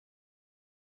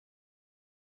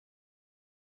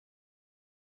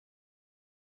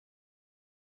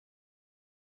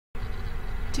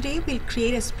Today we'll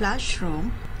create a splash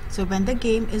room. So when the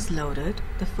game is loaded,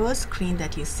 the first screen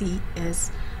that you see is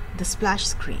the splash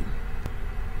screen.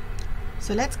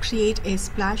 So let's create a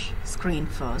splash screen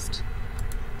first.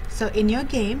 So in your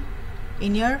game,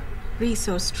 in your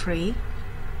resource tree,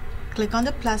 click on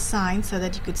the plus sign so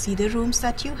that you could see the rooms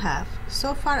that you have.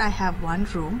 So far I have one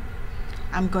room.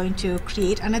 I'm going to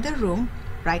create another room.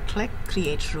 Right click,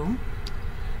 create room,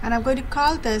 and I'm going to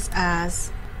call this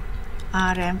as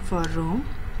RM for room,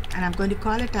 and I'm going to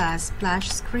call it as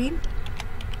splash screen.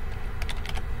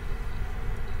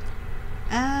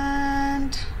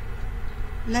 And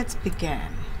let's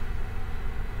begin.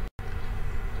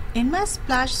 In my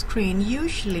splash screen,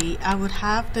 usually I would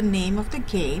have the name of the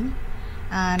game,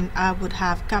 and I would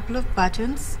have a couple of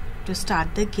buttons to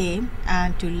start the game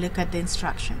and to look at the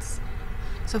instructions.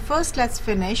 So first let's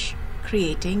finish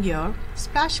creating your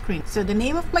splash screen. So the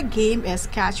name of my game is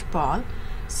catch ball.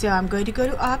 So I'm going to go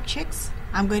to objects.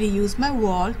 I'm going to use my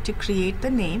wall to create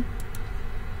the name,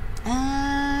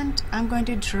 and I'm going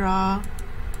to draw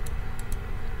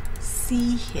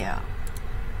C here,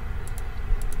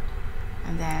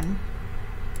 and then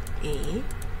A,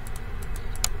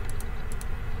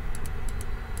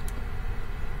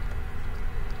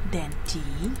 then T,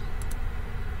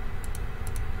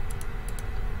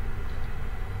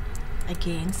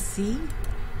 again C,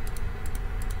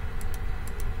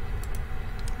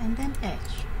 and then H.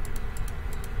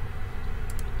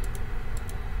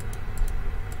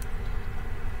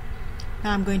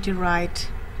 Now I'm going to write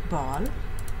ball,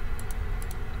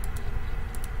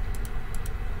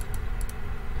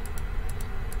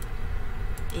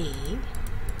 A,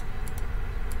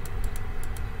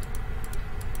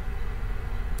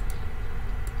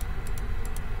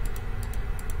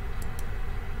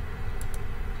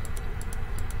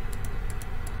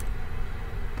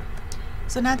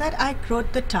 so now that I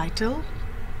wrote the title,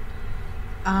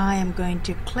 I am going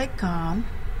to click on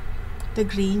the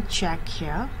green check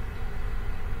here.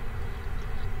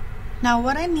 Now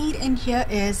what I need in here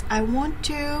is I want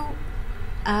to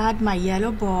add my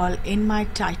yellow ball in my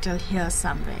title here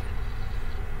somewhere.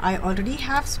 I already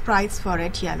have sprites for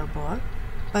it, yellow ball,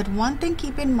 but one thing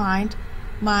keep in mind,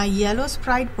 my yellow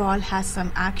sprite ball has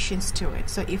some actions to it.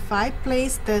 So if I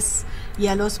place this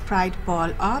yellow sprite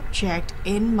ball object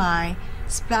in my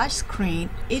splash screen,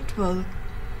 it will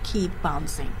keep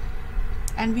bouncing,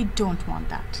 and we don't want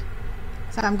that.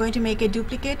 So I'm going to make a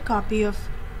duplicate copy of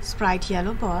sprite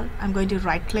yellow ball. I'm going to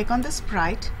right click on the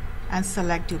sprite and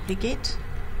select duplicate,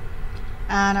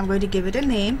 and I'm going to give it a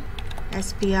name,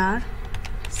 SPR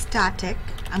static.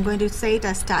 I'm going to say it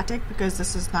as static because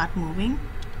this is not moving,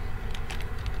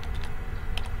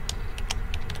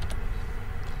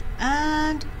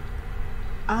 and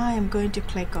I am going to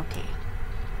click OK.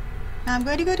 Now I'm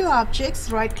going to go to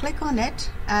objects, right click on it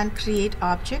and create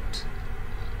object.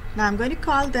 Now I'm going to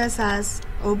call this as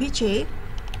obj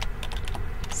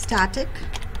static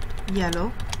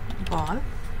yellow ball,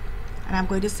 and I'm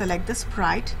going to select the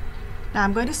sprite. Now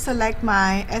I'm going to select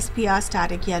my SPR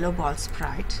static yellow ball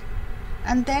sprite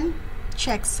and then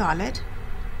check solid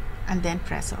and then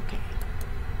press OK.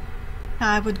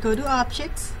 Now I would go to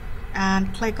objects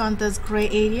and click on this gray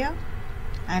area,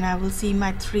 and I will see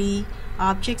my three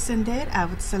objects in there. I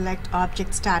would select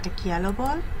object static yellow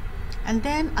ball, and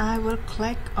then I will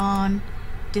click on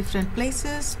different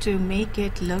places to make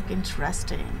it look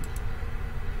interesting.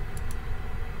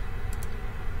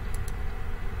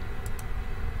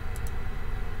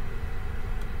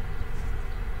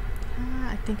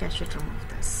 I think I should remove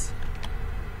this.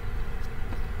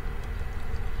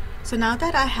 So now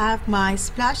that I have my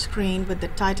splash screen with the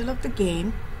title of the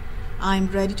game, I'm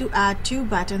ready to add two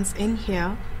buttons in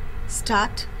here,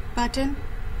 start button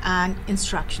and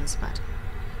instructions button.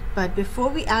 But before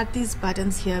we add these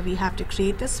buttons here, we have to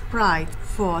create the sprite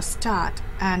for start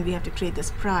and we have to create the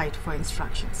sprite for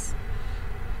instructions.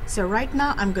 So right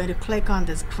now I'm going to click on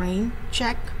this green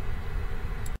check